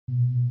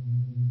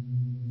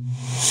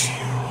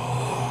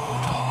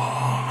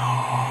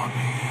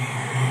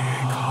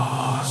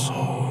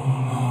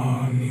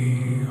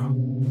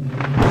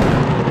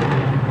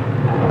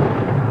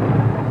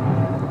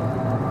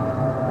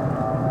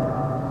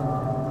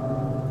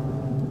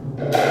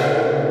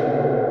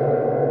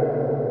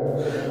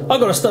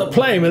got to start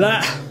playing with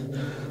that.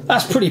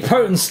 That's pretty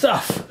potent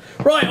stuff.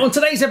 Right, on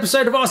today's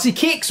episode of RC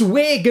Kicks,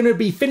 we're going to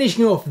be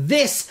finishing off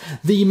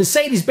the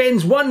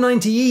Mercedes-Benz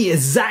 190e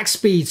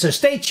Zakspeed. So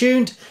stay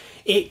tuned.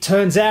 It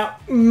turns out,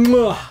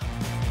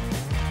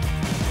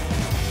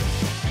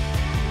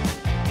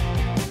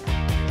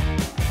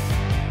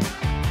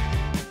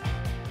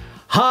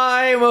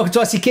 Hi and welcome to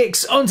RC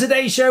Kicks. On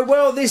today's show,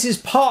 well, this is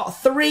part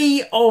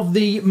 3 of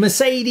the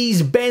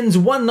Mercedes-Benz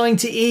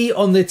 190e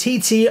on the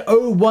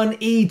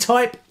TT01E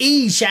Type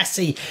E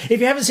chassis. If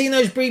you haven't seen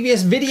those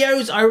previous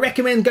videos, I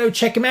recommend go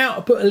check them out.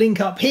 I'll put a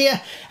link up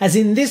here. As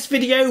in this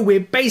video,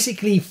 we're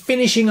basically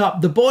finishing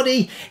up the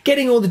body,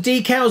 getting all the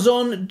decals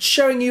on,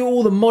 showing you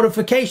all the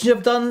modifications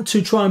I've done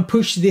to try and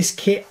push this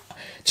kit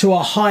to a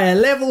higher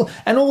level,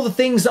 and all the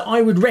things that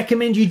I would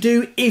recommend you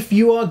do if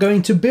you are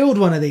going to build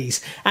one of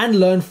these and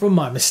learn from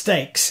my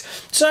mistakes.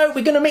 So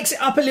we're going to mix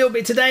it up a little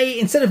bit today.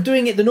 Instead of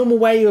doing it the normal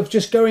way of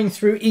just going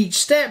through each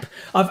step,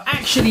 I've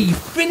actually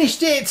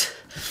finished it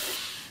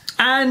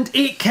and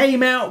it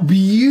came out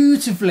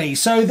beautifully.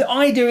 So the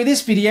idea of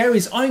this video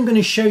is I'm going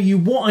to show you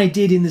what I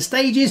did in the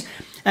stages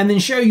and then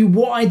show you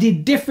what I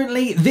did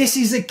differently. This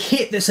is a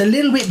kit that's a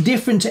little bit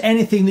different to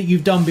anything that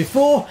you've done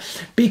before.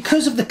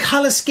 Because of the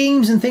color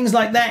schemes and things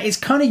like that, it's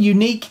kind of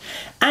unique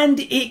and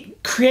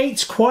it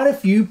creates quite a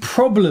few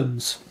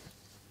problems.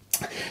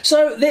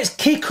 So let's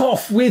kick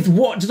off with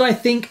what did I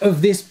think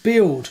of this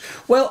build?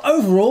 Well,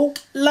 overall,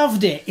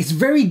 loved it. It's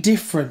very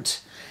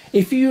different.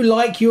 If you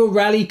like your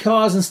rally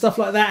cars and stuff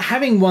like that,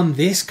 having one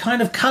this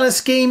kind of color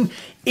scheme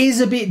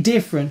is a bit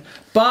different,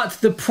 but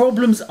the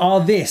problems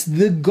are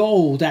the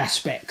gold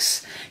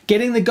aspects.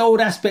 Getting the gold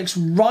aspects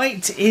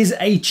right is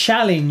a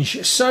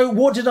challenge. So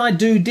what did I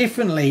do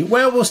differently?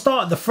 Well, we'll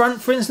start at the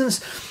front, for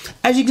instance.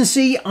 As you can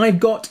see, I've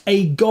got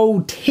a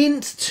gold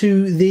tint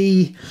to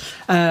the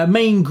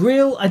main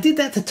grille. I did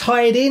that to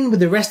tie it in with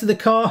the rest of the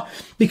car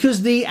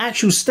because the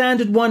actual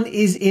standard one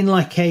is in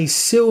like a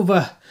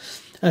silver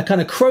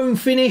kind of chrome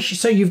finish,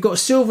 so you've got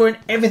silver and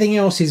everything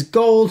else is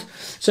gold.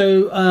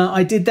 So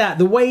I did that.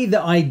 The way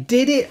that I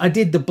did it, I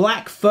did the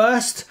black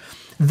first,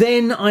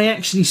 then I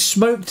actually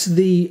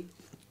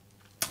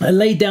I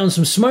laid down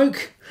some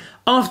smoke.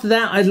 After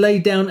that, I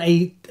laid down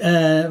a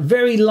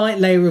very light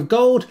layer of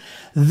gold.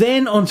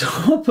 Then on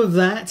top of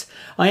that,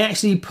 I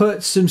actually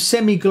put some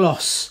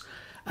semi-gloss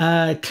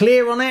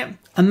clear on it.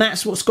 And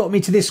that's what's got me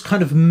to this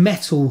kind of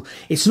metal.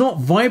 It's not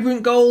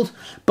vibrant gold,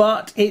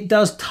 but it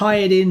does tie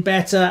it in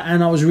better,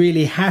 and I was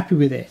really happy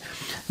with it.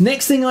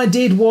 Next thing I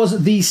did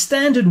was the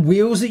standard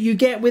wheels that you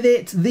get with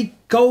it. The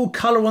gold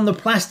color on the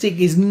plastic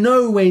is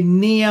nowhere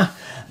near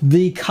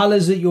the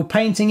colors that you're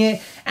painting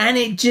it, and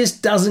it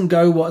just doesn't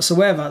go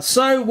whatsoever.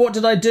 So what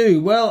did I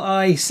do? Well,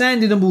 I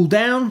sanded them all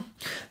down.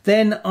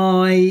 Then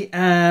I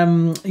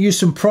used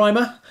some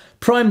primer,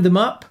 primed them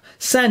up,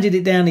 sanded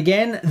it down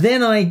again.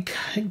 Then I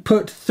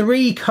put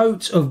 3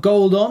 coats of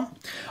gold on.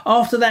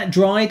 After that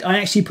dried, I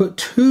actually put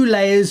 2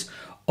 layers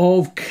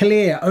of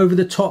clear over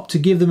the top to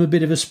give them a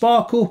bit of a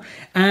sparkle,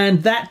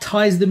 and that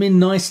ties them in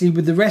nicely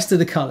with the rest of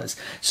the colors.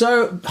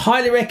 So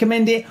highly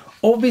recommend it.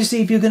 Obviously,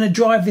 if you're going to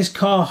drive this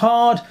car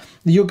hard,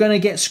 you're going to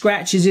get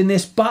scratches in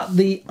this, but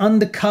the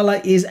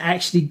undercolor is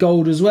actually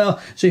gold as well.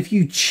 So if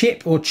you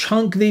chip or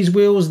chunk these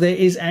wheels, there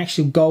is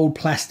actual gold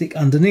plastic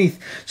underneath.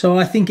 So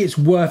I think it's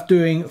worth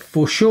doing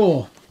for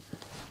sure.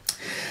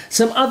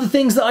 Some other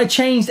things that I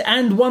changed,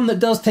 and one that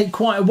does take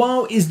quite a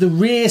while, is the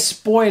rear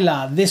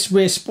spoiler. This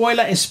rear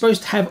spoiler is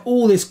supposed to have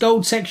all this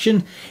gold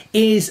section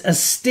is a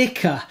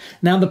sticker.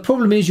 Now the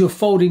problem is you're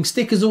folding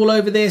stickers all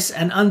over this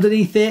and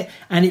underneath it,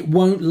 and it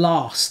won't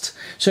last.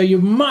 So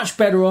you're much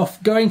better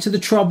off going to the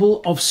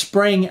trouble of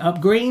spraying it up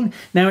green.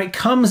 Now it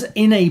comes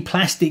in a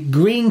plastic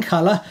green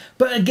color,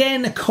 but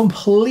again,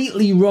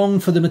 completely wrong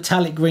for the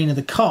metallic green of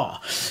the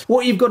car.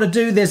 What you've got to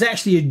do, there's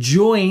actually a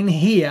join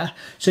here.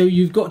 So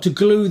you've got to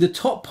glue the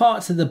top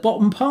part to the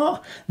bottom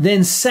part,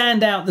 then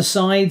sand out the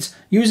sides,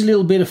 use a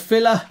little bit of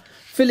filler,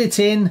 fill it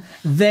in,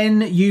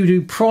 then you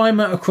do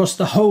primer across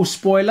the whole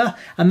spoiler,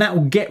 and that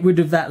will get rid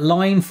of that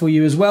line for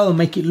you as well and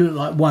make it look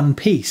like one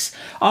piece.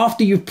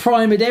 After you've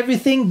primed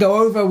everything,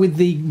 go over with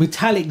the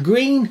metallic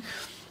green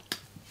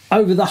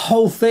over the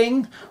whole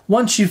thing.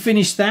 Once you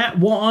finish that,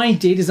 what I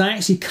did is I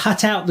actually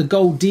cut out the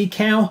gold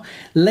decal,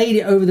 laid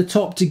it over the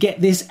top to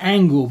get this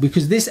angle,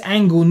 because this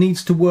angle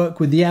needs to work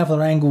with the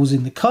other angles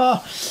in the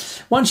car.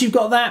 Once you've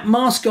got that,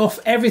 mask off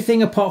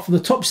everything apart from the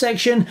top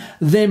section,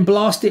 then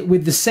blast it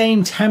with the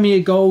same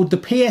Tamiya gold. The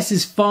PS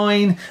is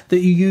fine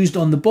that you used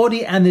on the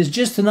body, and there's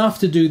just enough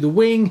to do the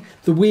wing,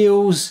 the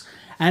wheels,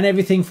 and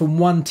everything from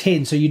 1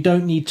 tin, so you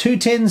don't need 2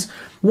 tins.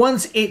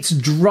 Once it's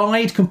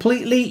dried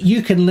completely,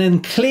 you can then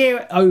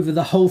clear over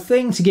the whole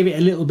thing to give it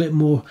a little bit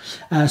more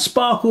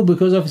sparkle,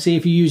 because obviously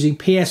if you're using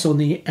PS on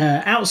the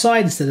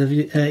outside instead of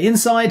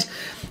inside,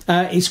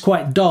 it's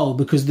quite dull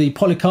because the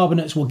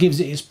polycarbonate is what gives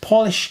it its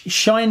polish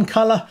shine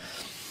color.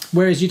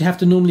 whereas you'd have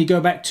to normally go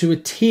back to a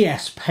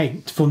TS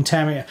paint from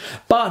Tamiya.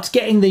 But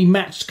getting the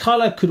matched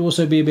colour could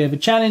also be a bit of a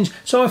challenge,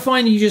 so I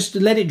find you just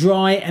let it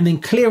dry and then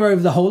clear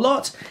over the whole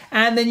lot,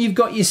 and then you've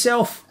got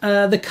yourself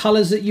the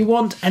colours that you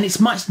want, and it's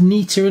much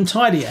neater and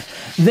tidier.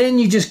 Then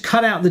you just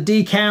cut out the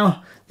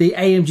decal, the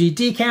AMG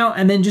decal,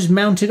 and then just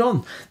mount it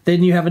on.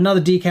 Then you have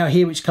another decal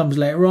here which comes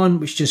later on,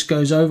 which just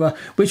goes over,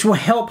 which will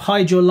help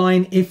hide your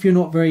line if you're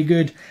not very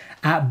good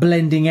at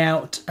blending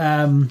out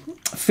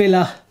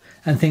filler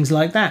and things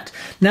like that.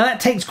 Now that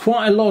takes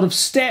quite a lot of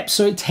steps,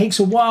 so it takes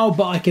a while,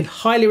 but I can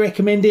highly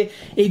recommend it.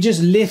 It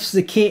just lifts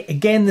the kit.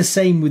 Again, the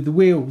same with the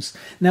wheels.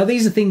 Now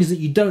these are things that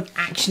you don't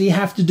actually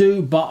have to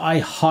do, but I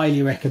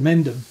highly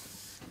recommend them.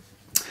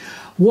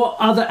 What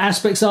other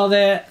aspects are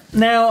there?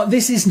 Now,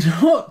 this is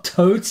not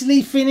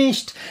totally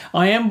finished.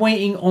 I am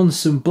waiting on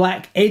some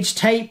black edge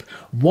tape.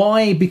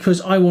 Why?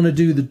 Because I want to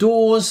do the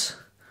doors.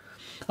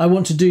 I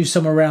want to do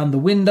some around the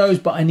windows,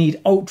 but I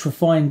need ultra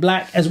fine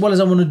black, as well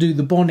as I want to do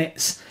the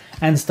bonnets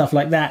and stuff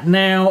like that.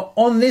 Now,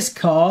 on this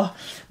car,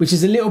 which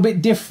is a little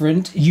bit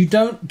different, you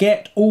don't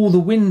get all the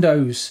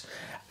windows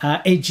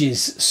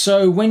edges.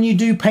 So when you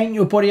do paint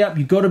your body up,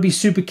 you've got to be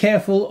super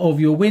careful of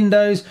your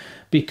windows,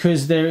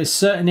 because there is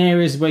certain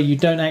areas where you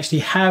don't actually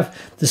have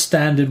the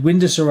standard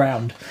window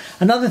surround.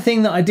 Another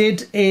thing that I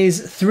did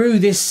is through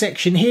this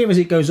section here, as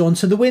it goes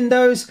onto the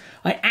windows,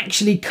 I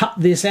actually cut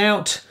this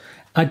out.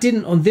 I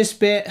didn't on this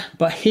bit,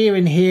 but here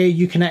and here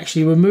you can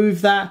actually remove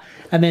that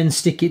and then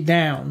stick it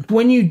down.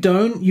 When you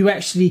don't, you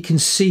actually can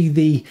see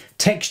the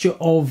texture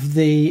of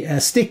the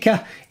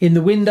sticker in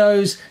the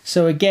windows.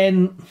 So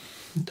again,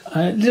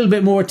 a little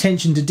bit more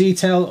attention to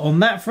detail on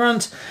that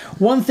front.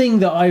 One thing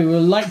that I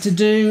would like to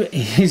do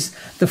is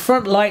the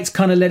front lights,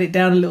 kind of let it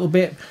down a little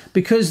bit,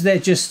 because they're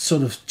just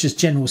sort of just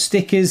general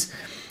stickers.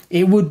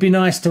 It would be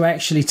nice to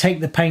actually take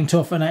the paint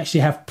off and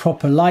actually have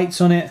proper lights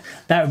on it.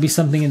 That would be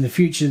something in the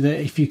future that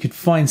if you could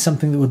find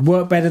something that would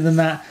work better than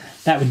that,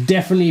 that would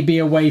definitely be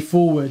a way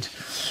forward.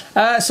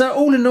 So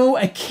all in all,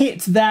 a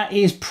kit that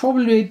is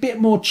probably a bit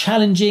more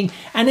challenging,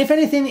 and if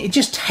anything, it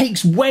just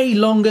takes way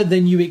longer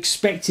than you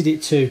expected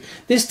it to.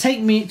 This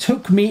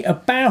took me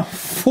about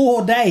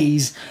 4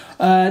 days,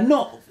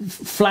 not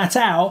flat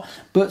out,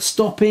 but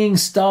stopping,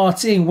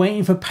 starting,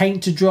 waiting for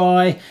paint to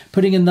dry,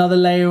 putting another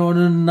layer on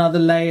another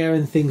layer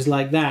and things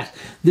like that.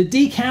 The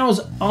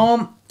decals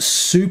aren't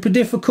super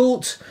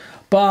difficult,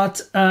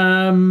 but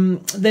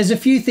there's a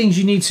few things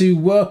you need to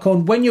work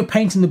on when you're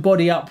painting the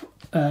body up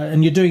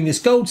and you're doing this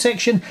gold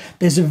section.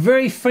 There's a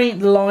very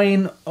faint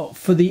line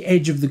for the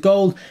edge of the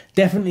gold.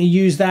 Definitely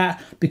use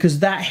that, because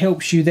that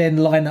helps you then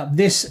line up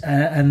this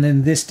and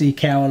then this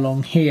decal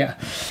along here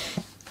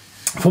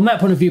from that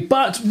point of view.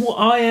 But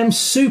I am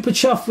super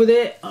chuffed with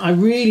it. I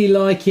really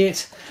like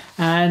it,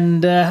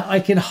 and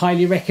I can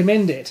highly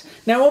recommend it.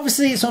 Now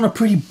obviously it's on a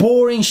pretty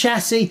boring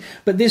chassis,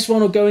 but this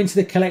one will go into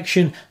the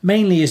collection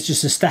mainly as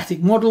just a static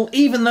model,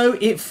 even though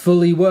it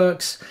fully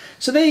works.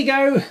 So there you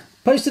go.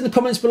 Post in the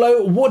comments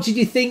below, what did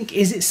you think?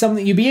 Is it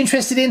something you'd be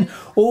interested in,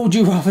 or would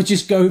you rather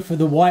just go for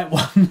the white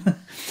one?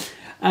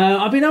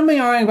 I've been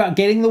umming around about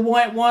getting the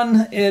white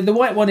one. The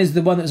white one is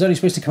the one that's only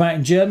supposed to come out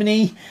in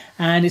Germany,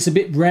 and it's a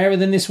bit rarer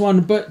than this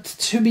one. But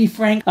to be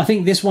frank, I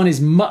think this one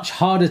is much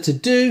harder to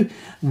do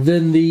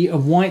than the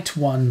white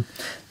one.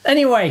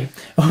 Anyway,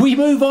 we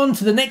move on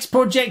to the next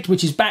project,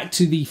 which is back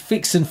to the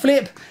fix and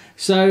flip.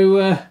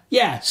 So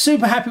yeah,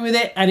 super happy with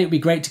it, and it'll be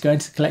great to go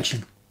into the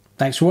collection.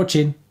 Thanks for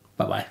watching.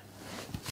 Bye-bye.